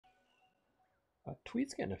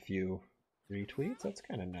Tweet's getting a few retweets. That's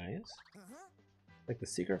kind of nice. Like the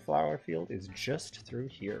secret flower field is just through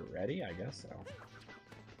here. Ready? I guess so.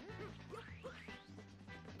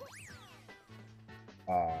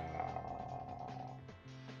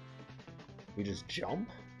 We just jump?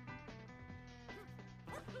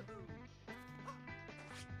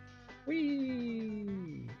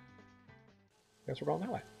 Whee! Guess we're going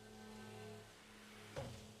that way.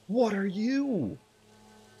 What are you?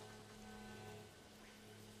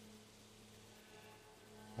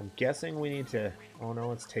 I'm guessing we need to... Oh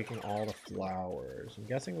no, it's taking all the flowers. I'm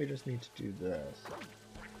guessing we just need to do this.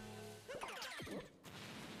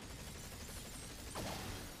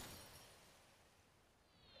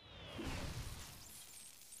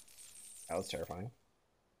 That was terrifying.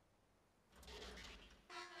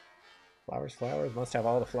 Flowers, flowers. Must have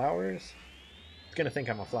all the flowers. It's gonna think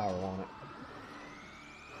I'm a flower, won't it?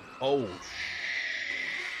 Oh,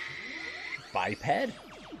 biped?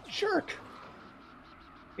 Jerk!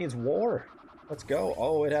 Means war. Let's go.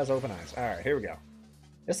 Oh, it has open eyes. Alright, here we go.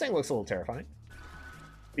 This thing looks a little terrifying.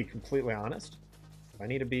 To be completely honest. I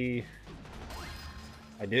need to be...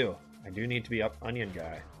 I do need to be up onion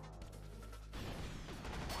guy.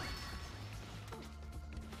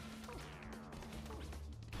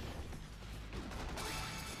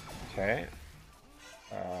 Okay.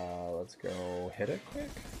 Let's go hit it quick.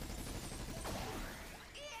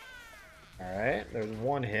 Alright, there's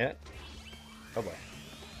one hit. Oh boy.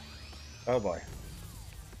 Oh boy.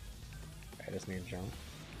 I just need to jump.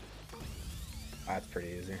 That's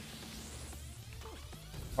pretty easy.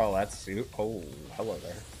 Oh, that's suit. Oh, hello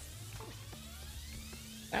there.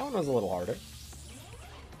 That one was a little harder.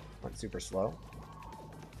 Went super slow.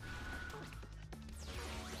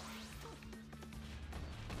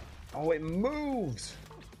 Oh, it moves!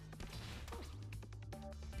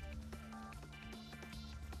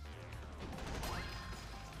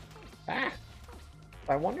 Ah!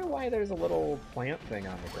 I wonder why there's a little plant thing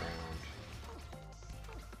on the ground.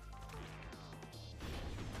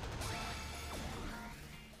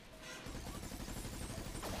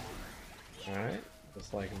 Alright,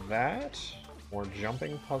 just like that. More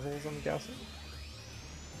jumping puzzles, I'm guessing.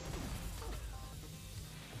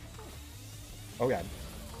 Oh god.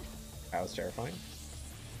 That was terrifying.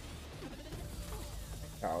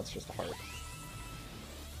 Oh, it's just a heart.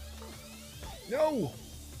 No!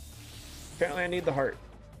 Apparently I need the heart.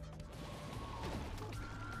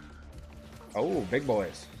 Oh, big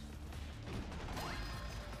boys.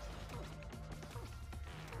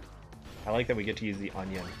 I like that we get to use the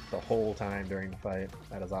onion the whole time during the fight.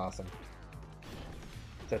 That is awesome.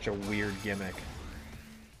 Such a weird gimmick.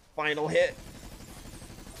 Final hit!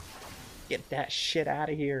 Get that shit out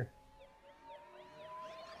of here.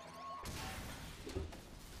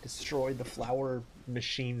 Destroyed the flower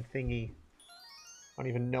machine thingy. I don't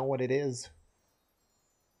even know what it is.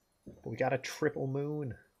 But we got a triple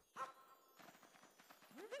moon.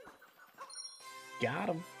 Got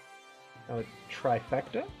him. Now a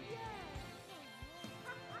trifecta.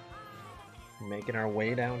 Making our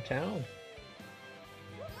way downtown.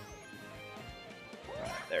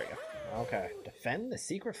 Alright, there we go. Okay. Defend the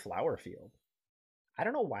secret flower field. I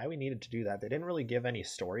don't know why we needed to do that. They didn't really give any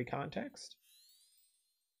story context.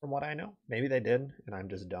 From what I know. Maybe they did, and I'm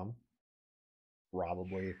just dumb.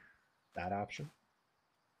 Probably that option.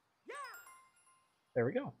 There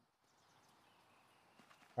we go.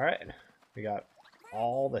 Alright. We got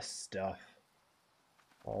all the stuff.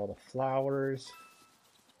 All the flowers.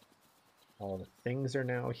 All the things are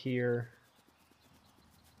now here.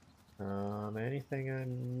 Anything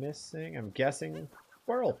I'm missing? I'm guessing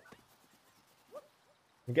squirrel.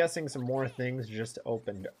 I'm guessing some more things just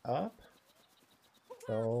opened up.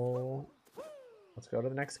 So let's go to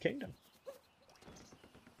the next kingdom.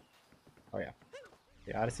 Oh yeah.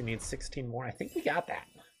 The Odyssey needs 16 more. I think we got that.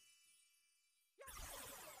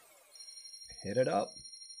 Hit it up.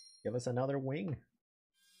 Give us another wing.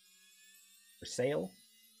 For sale.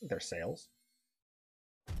 I think they're sales.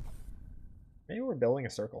 Maybe we're building a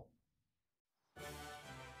circle.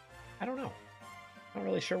 I don't know. I'm not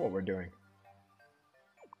really sure what we're doing.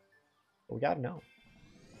 But we gotta know.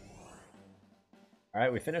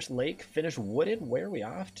 Alright, we finished lake, finished wooded. Where are we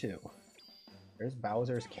off to? There's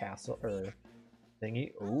Bowser's castle, or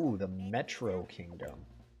thingy. Ooh, the Metro Kingdom.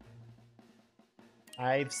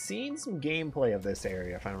 I've seen some gameplay of this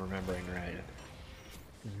area, if I'm remembering right.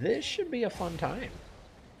 This should be a fun time.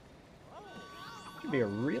 Should be a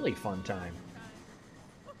really fun time.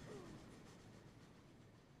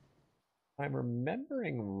 If I'm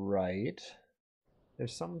remembering right.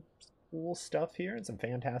 There's some cool stuff here and some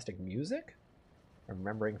fantastic music. I'm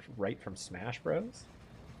remembering right from Smash Bros.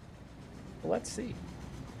 Let's see.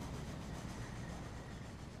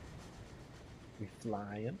 We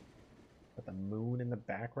flying with the moon in the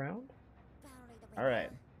background. All right.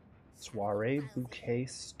 Soiree bouquet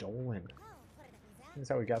stolen. This is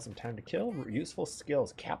how we got some time to kill. Useful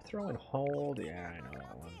skills. Cap, throw, and hold. Yeah, I know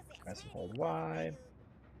that one. Press and hold Y.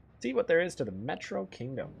 See what there is to the Metro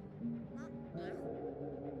Kingdom.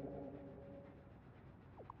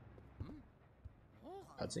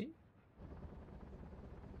 Cutscene?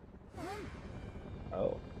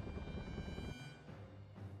 Oh.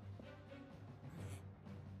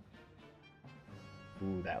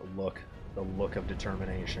 Ooh, that look. The look of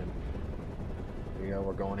determination. Here we go,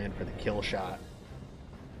 we're going in for the kill shot.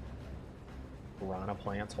 Piranha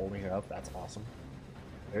plants holding it up, that's awesome.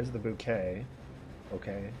 There's the bouquet.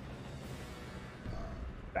 Okay.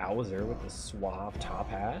 Bowser with the suave top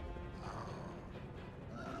hat.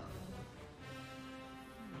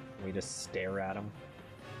 We just stare at him.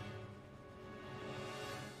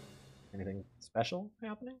 Anything special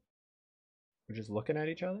happening? We're just looking at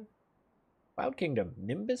each other? Cloud Kingdom,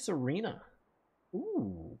 Nimbus Arena.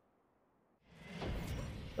 Ooh.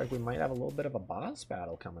 Looks like we might have a little bit of a boss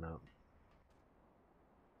battle coming up.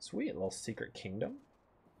 Sweet, little secret kingdom.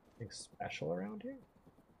 Anything special around here?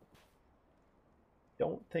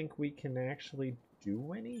 Don't think we can actually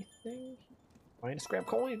do anything. Trying to scrap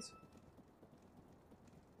coins.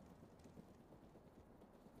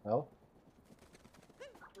 Well.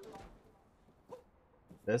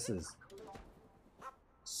 This is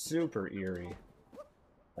super eerie.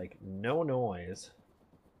 Like, no noise.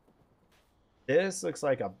 This looks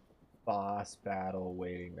like a boss battle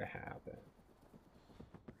waiting to happen.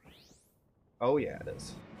 Oh yeah, it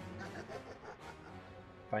is.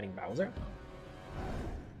 Fighting Bowser?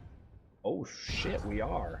 Oh shit, we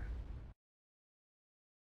are.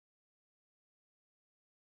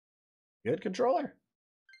 Good controller.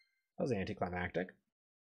 That was anticlimactic.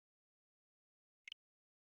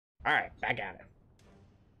 Alright, back at it.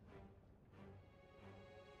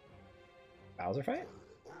 Bowser fight?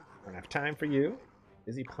 I don't have time for you.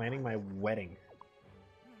 Busy planning my wedding.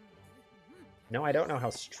 No, I don't know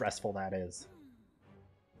how stressful that is.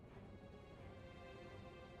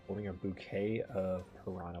 Holding a bouquet of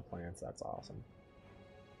piranha plants, that's awesome.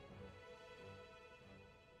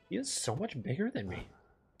 He is so much bigger than me.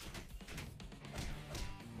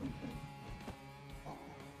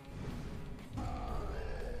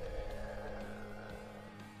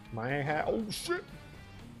 My hat, oh shit!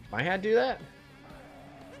 My hat do that?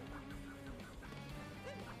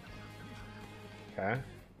 Okay.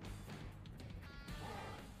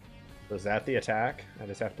 So is that the attack? I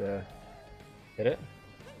just have to hit it?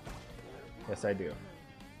 Yes, I do.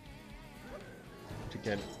 To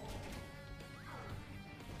get...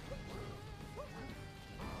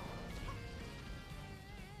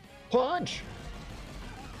 Punch!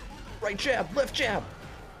 Right jab, left jab!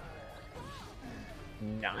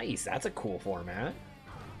 Nice, that's a cool format.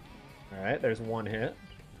 Alright, there's one hit.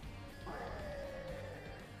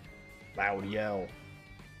 Loud yell.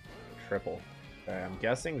 Triple. Okay, I'm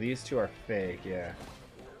guessing these two are fake, yeah.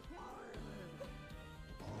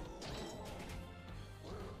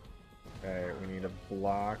 Okay, we need to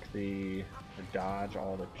block or dodge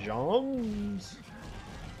all the jumps.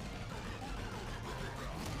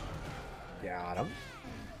 Got him.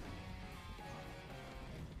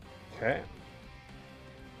 Okay.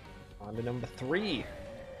 On to number 3.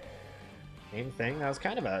 Same thing. That was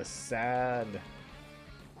kind of a sad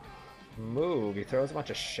move. He throws a bunch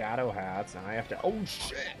of shadow hats, and I have to... Oh,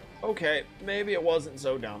 shit! Okay, maybe it wasn't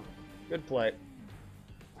so dumb. Good play.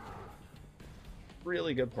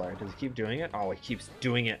 Really good play. Does he keep doing it? Oh, he keeps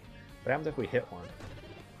doing it. What happens if we hit one?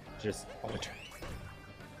 Just... Oh,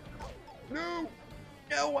 no!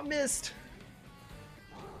 No, I missed!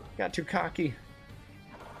 Got too cocky.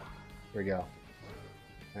 Here we go.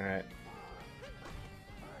 Alright.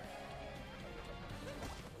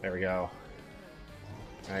 There we go.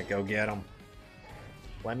 Alright, go get him.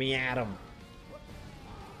 Let me at him.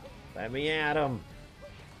 Let me at him.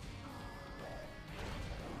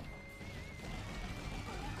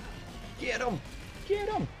 Get him. Get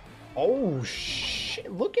him. Oh,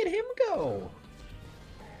 shit. Look at him go.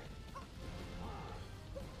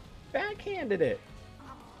 Backhanded it.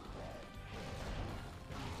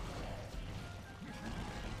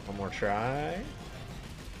 One more try.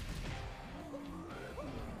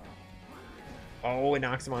 Oh, it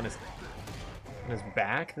knocks him on his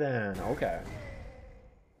back then. Okay.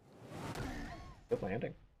 Good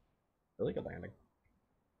landing. Really good landing.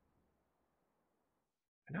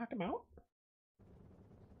 I knocked him out?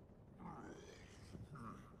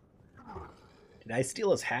 Did I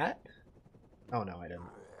steal his hat? Oh no, I didn't.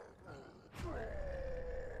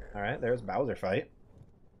 Alright, there's Bowser fight.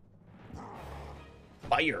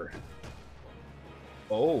 Fire!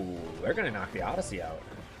 Oh, they're gonna knock the Odyssey out.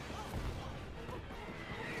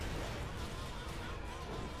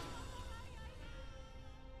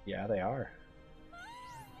 Yeah, they are.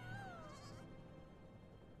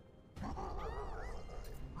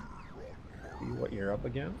 See what you're up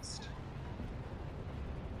against.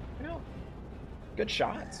 You know, good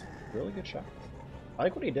shots. Really good shots. I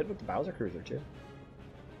like what he did with the Bowser Cruiser, too.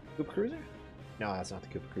 Koopa Cruiser? No, that's not the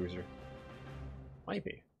Koopa Cruiser. Might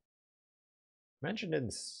be. Mentioned in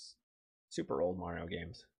super old Mario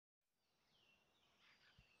games.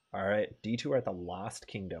 Alright, detour at the Lost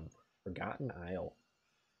Kingdom. Forgotten Isle.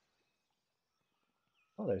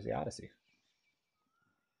 Oh, there's the Odyssey.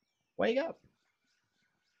 Wake up!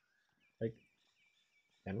 Like,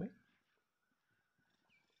 can we?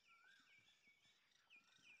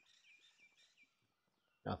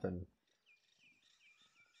 Nothing.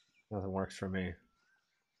 Nothing works for me.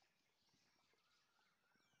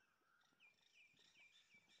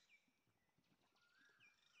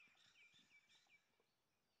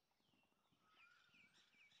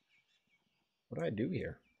 What do I do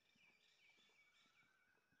here?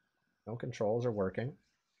 No controls are working.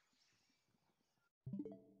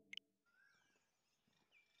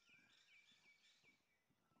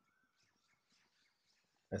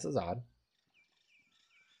 This is odd.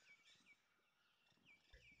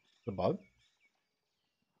 The bug?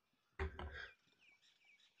 Let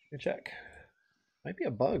me check. Might be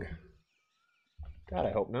a bug. God,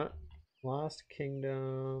 I hope not. Lost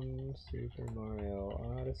Kingdom, Super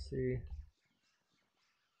Mario Odyssey.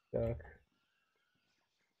 Stuck.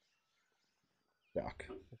 Stuck.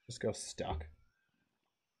 Let's just go stuck.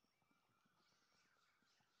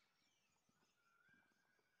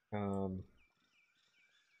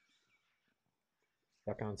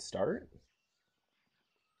 Stuck on start?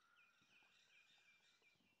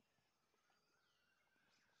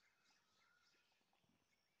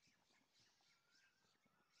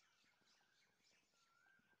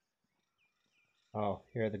 Oh,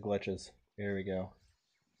 here are the glitches. Here we go.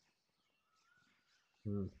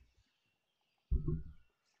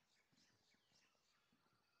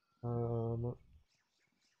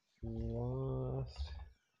 Lost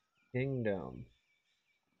Kingdom.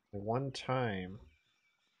 One time.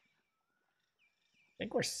 I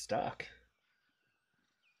think we're stuck.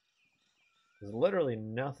 Because literally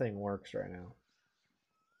nothing works right now.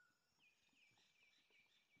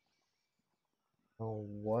 Oh,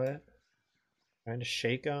 what? Trying to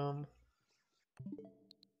shake them.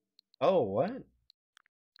 Oh, what?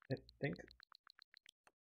 I think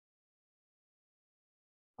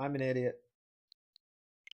I'm an idiot.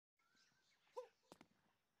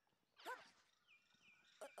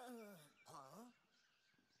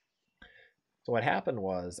 So what happened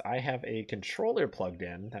was I have a controller plugged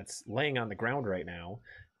in that's laying on the ground right now,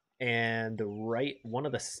 and one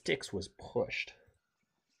of the sticks was pushed.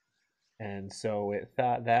 And so it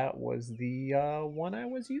thought that was the one I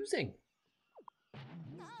was using.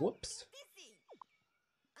 Whoops.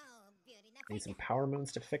 Need some power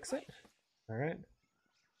moons to fix it. Alright.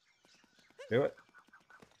 Do it.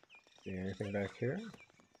 See anything back here?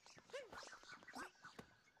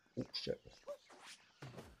 Oh, shit.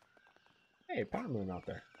 Hey, power moon out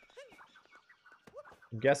there.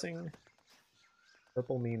 I'm guessing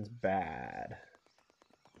purple means bad.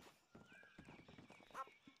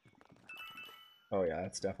 Oh yeah,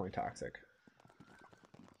 that's definitely toxic.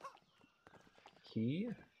 Key?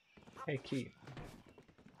 Hey, key.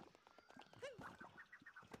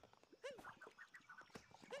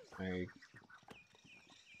 I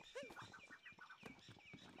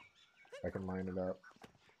can line it up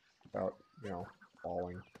without,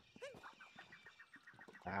 falling.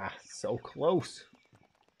 Ah, so close.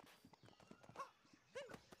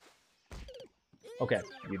 Okay,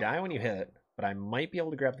 you die when you hit it, but I might be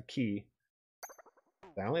able to grab the key.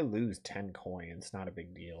 I only lose 10 coins, not a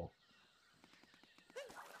big deal.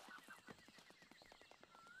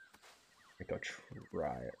 Let me go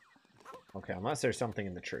try it. Okay, unless there's something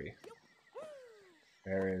in the tree.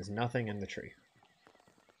 There is nothing in the tree.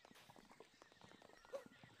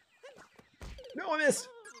 No, I missed!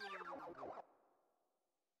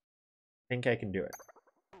 I think I can do it.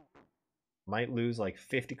 Might lose like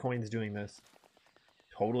 50 coins doing this.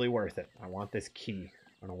 Totally worth it. I want this key.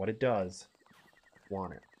 I don't know what it does.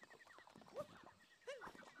 Want it.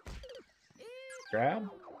 Grab?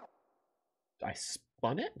 I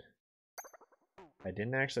spun it? I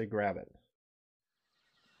didn't actually grab it.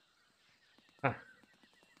 Huh.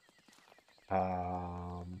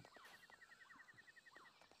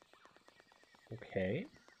 Okay.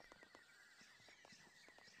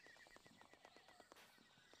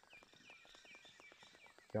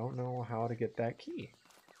 Don't know how to get that key.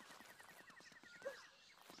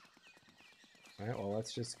 Alright, well,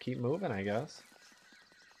 let's just keep moving, I guess.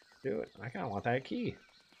 Do it. I kind of want that key.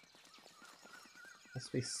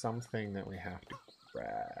 Must be something that we have to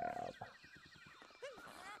grab.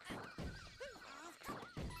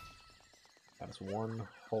 That's one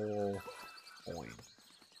whole coin.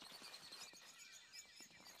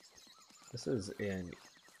 This is an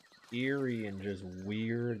eerie and just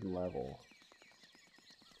weird level.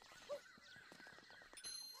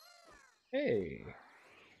 Hey.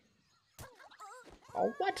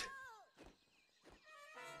 Oh, what?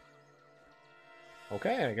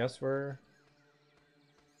 Okay, I guess we're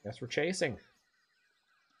chasing.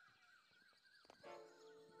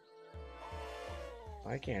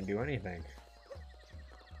 I can't do anything.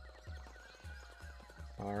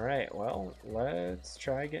 Alright, well, let's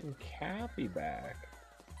try getting Cappy back.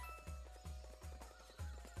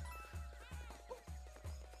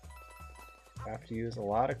 Have to use a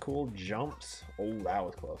lot of cool jumps. Oh, that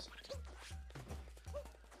was close.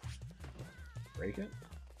 Break it?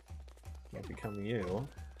 Can't become you.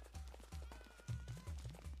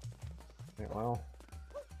 Right, well,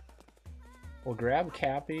 we'll grab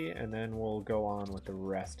Cappy and then we'll go on with the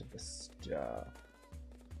rest of the stuff.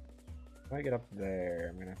 If I get up there,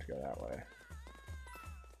 I'm gonna have to go that way.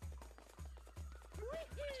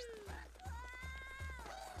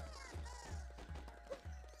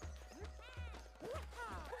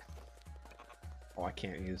 Oh, I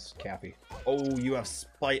can't use Cappy. Oh, you have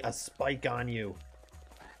a spike on you.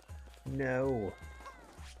 No.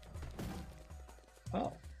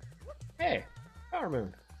 Oh. Hey, Power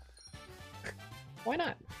Moon. Why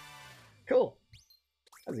not? Cool.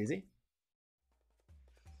 That was easy.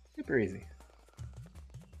 Super easy.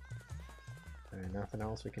 And nothing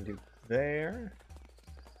else we can do there.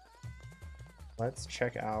 Let's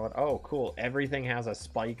check out. Oh, cool. Everything has a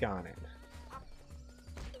spike on it.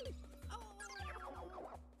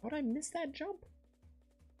 How did I miss that jump?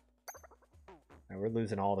 Right, we're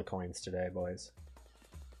losing all the coins today, boys.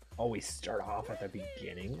 Oh, we start off at the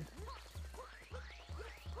beginning.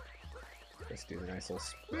 Let's do a nice little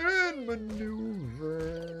spin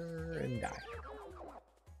maneuver and die.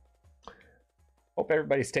 Hope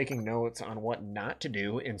everybody's taking notes on what not to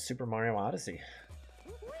do in Super Mario Odyssey.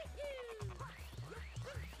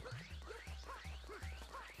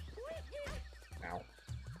 Ow.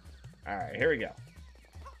 Alright, here we go.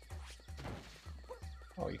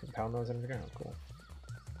 Oh, you can pound those into the ground. Cool.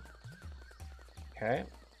 Okay.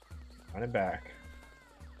 Run it back.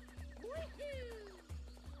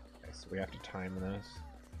 Okay, so we have to time this.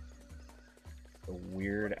 The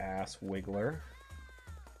weird ass wiggler.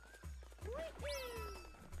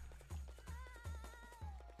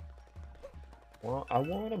 Well, I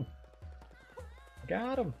want him.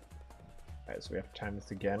 Got him. Alright, so we have to time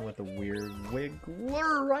this again with the weird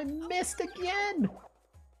wiggler. I missed again.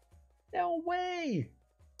 No way.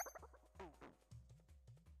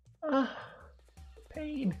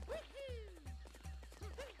 Pain.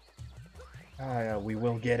 We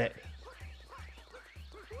will get it.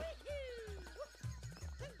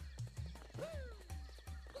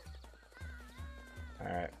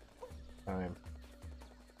 Alright. Time.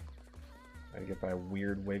 Gotta get by a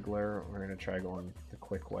weird wiggler. We're gonna try going the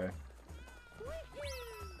quick way.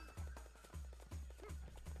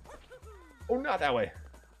 Oh, not that way.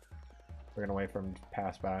 We're gonna wait for him to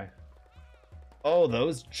pass by. Oh,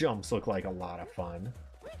 those jumps look like a lot of fun.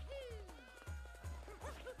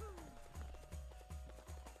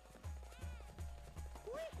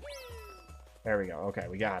 There we go. Okay,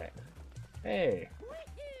 we got it. Hey.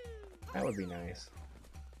 That would be nice.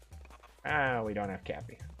 Ah, we don't have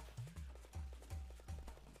Cappy.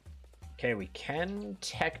 Okay, we can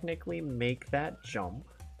technically make that jump.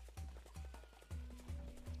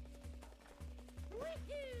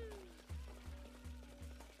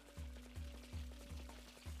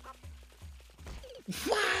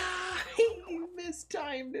 You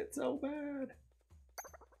mistimed it so bad.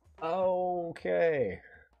 Okay.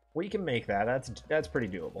 We can make that. That's pretty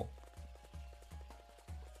doable.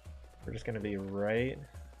 We're just gonna be right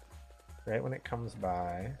when it comes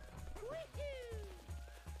by.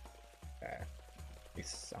 Okay.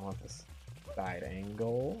 I want this side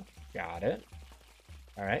angle. Got it.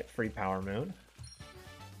 Alright, free Power Moon.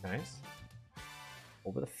 Nice.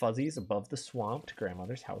 Over the fuzzies above the swamp to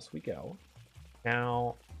grandmother's house we go.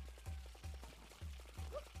 Now,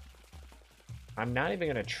 I'm not even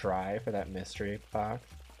gonna try for that mystery box.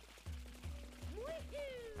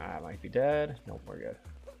 I might be dead. Nope, we're good.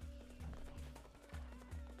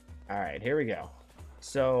 Alright, here we go.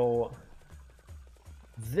 So,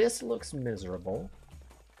 this looks miserable.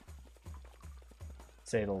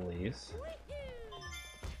 say the least.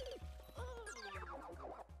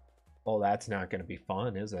 Oh, that's not going to be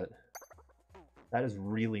fun, is it? That is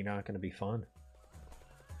really not going to be fun.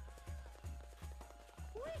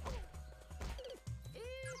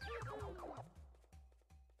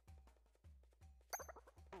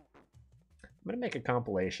 I'm going to make a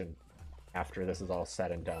compilation after this is all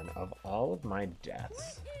said and done of all of my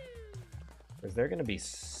deaths. Because they're going to be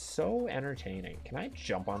so entertaining. Can I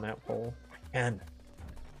jump on that pole? I can.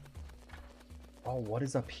 Oh, what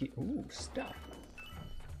is up here? Ooh, stuff.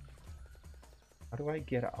 How do I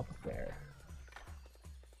get up there?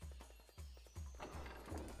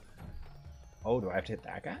 Oh, do I have to hit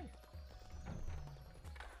that guy?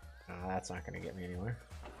 That's not going to get me anywhere.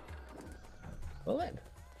 Well then.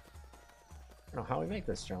 I don't know how we make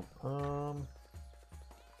this jump.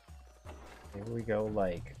 Maybe we go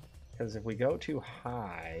like... Because if we go too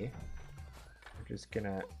high, we're just going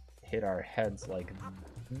to hit our heads like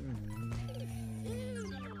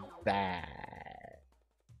that.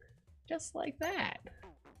 Just like that.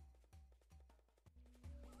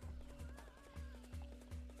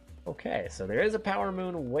 Okay, so there is a power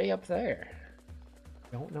moon way up there.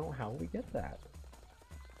 Don't know how we get that.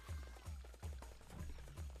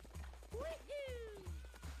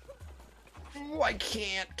 Oh, I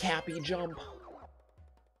can't Cappy jump.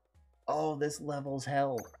 Oh, this level's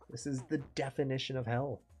hell. This is the definition of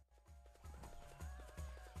hell.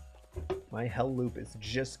 My hell loop is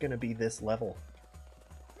just gonna be this level.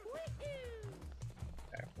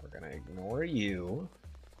 Okay, we're gonna ignore you.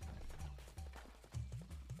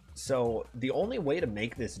 So the only way to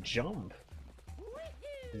make this jump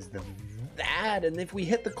is that, and if we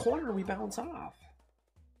hit the corner, we bounce off.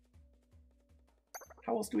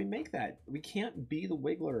 How else do we make that? We can't be the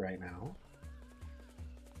Wiggler right now.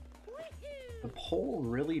 The pole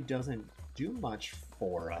really doesn't do much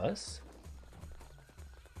for us.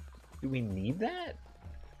 Do we need that?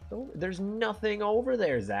 Oh, there's nothing over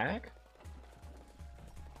there, Zach.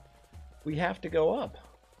 We have to go up.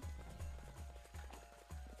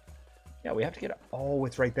 Yeah, we have to get up. Oh,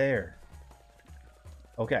 it's right there.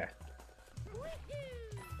 Okay.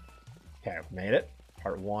 Okay, made it.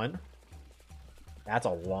 Part 1. That's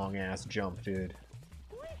a long-ass jump, dude.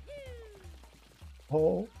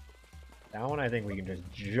 Oh. That one I think we can just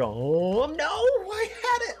jump. No! I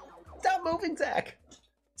had it! Stop moving, Zach!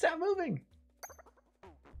 Stop moving!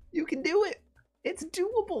 You can do it! It's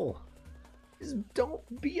doable! Just don't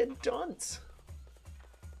be a dunce.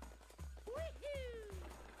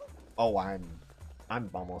 Oh, I'm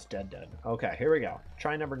almost dead. Okay, here we go.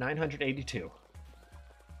 Try number 982.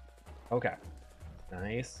 Okay.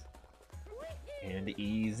 Nice. And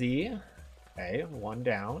easy. Okay, 1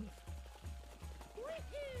 down.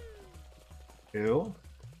 2.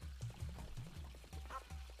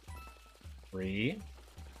 3.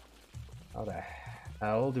 How the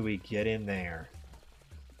hell do we get in there?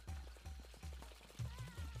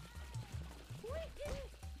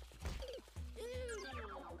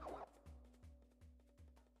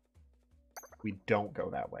 We don't go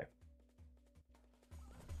that way.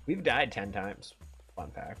 We've died 10 times.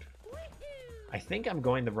 Fun fact. I think I'm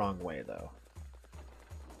going the wrong way, though.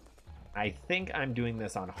 I think I'm doing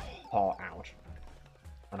this on hard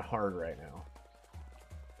right now.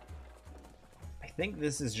 I think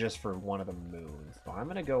this is just for one of the moons. So I'm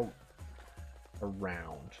gonna go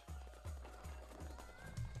around.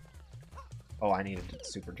 Oh, I needed to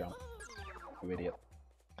super jump. You idiot.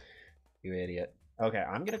 You idiot. Okay,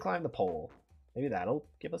 I'm gonna climb the pole. Maybe that'll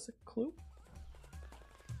give us a clue.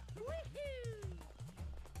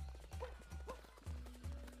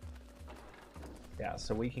 Yeah,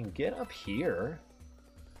 so we can get up here.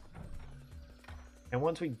 And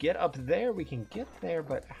once we get up there, we can get there,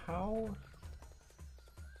 but how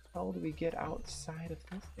do we get outside of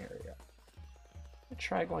this area? Let's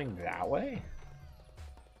try going that way.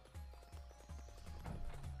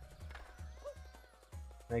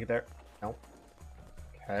 Make it there. Nope.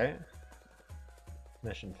 Okay.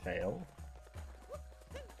 Mission fail.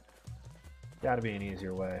 Gotta be an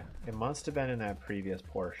easier way. It must have been in that previous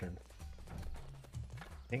portion.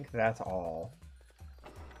 I think that's all.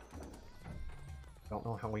 Don't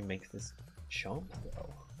know how we make this jump though.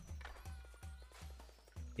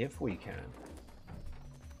 If we can.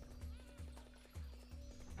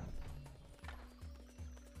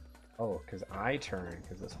 Oh, because I turn,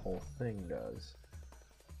 because this whole thing does.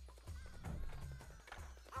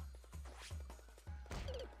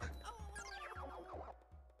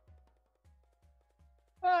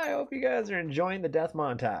 I hope you guys are enjoying the death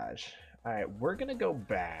montage. Alright, we're gonna go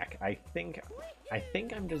back. I think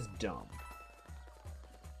I'm just dumb.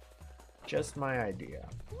 Just my idea.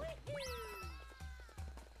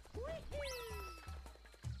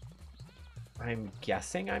 I'm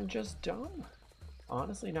guessing I'm just dumb.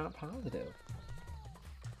 Honestly, not positive.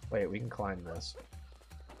 Wait, we can climb this.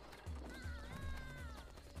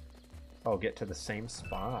 Oh, get to the same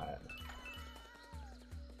spot.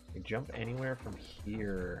 We jump anywhere from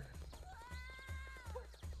here.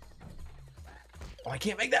 Oh, I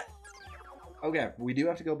can't make that! Okay, we do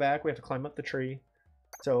have to go back. We have to climb up the tree.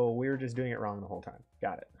 So we were just doing it wrong the whole time.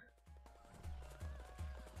 Got it.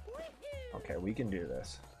 Okay, we can do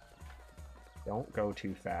this. Don't go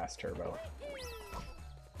too fast, Turbo.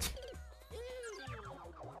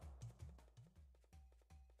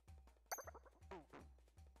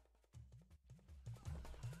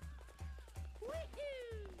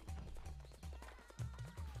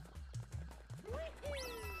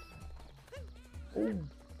 Ooh.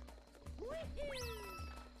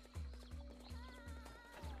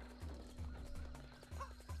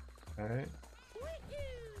 Alright.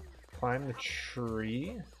 Climb the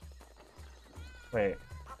tree. Wait.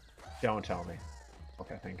 Don't tell me.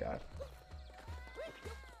 Okay, thank God.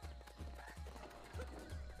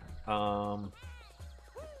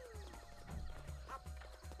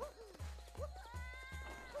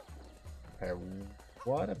 Okay,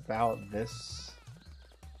 what about this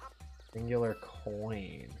singular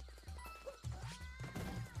coin?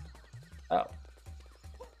 Oh.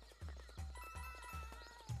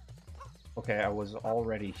 Okay, I was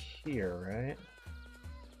already here, right?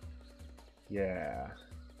 Yeah.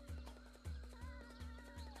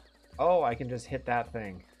 Oh, I can just hit that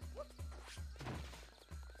thing.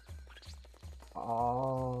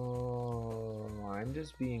 Oh, I'm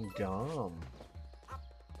just being dumb.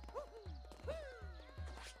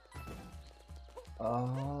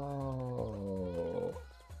 Oh.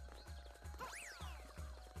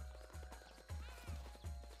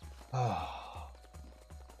 Oh.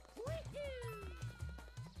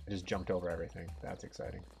 I just jumped over everything. That's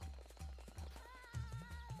exciting.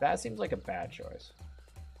 That seems like a bad choice.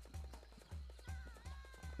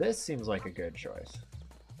 This seems like a good choice.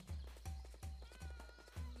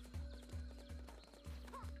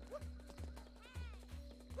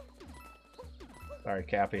 Sorry,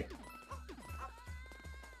 Cappy.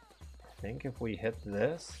 I think if we hit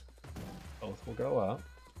this, both will go up.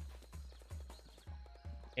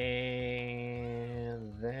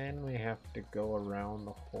 And then we have to go around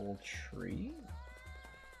the whole tree.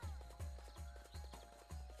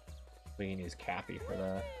 We can use Cappy for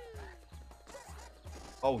that.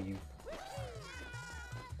 Oh, you...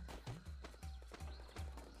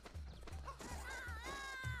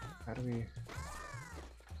 How do we...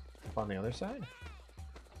 Up on the other side?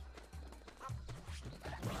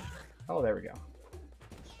 Oh, there we go.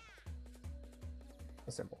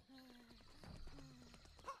 That's simple.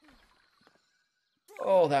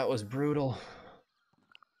 Oh, that was brutal.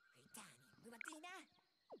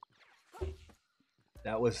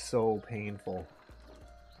 That was so painful.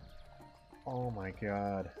 Oh my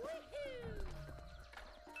God.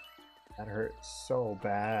 That hurt so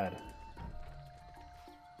bad.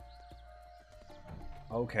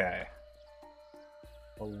 Okay.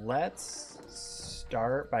 Well, let's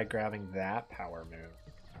start by grabbing that power move.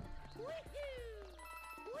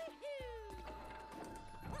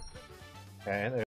 Okay,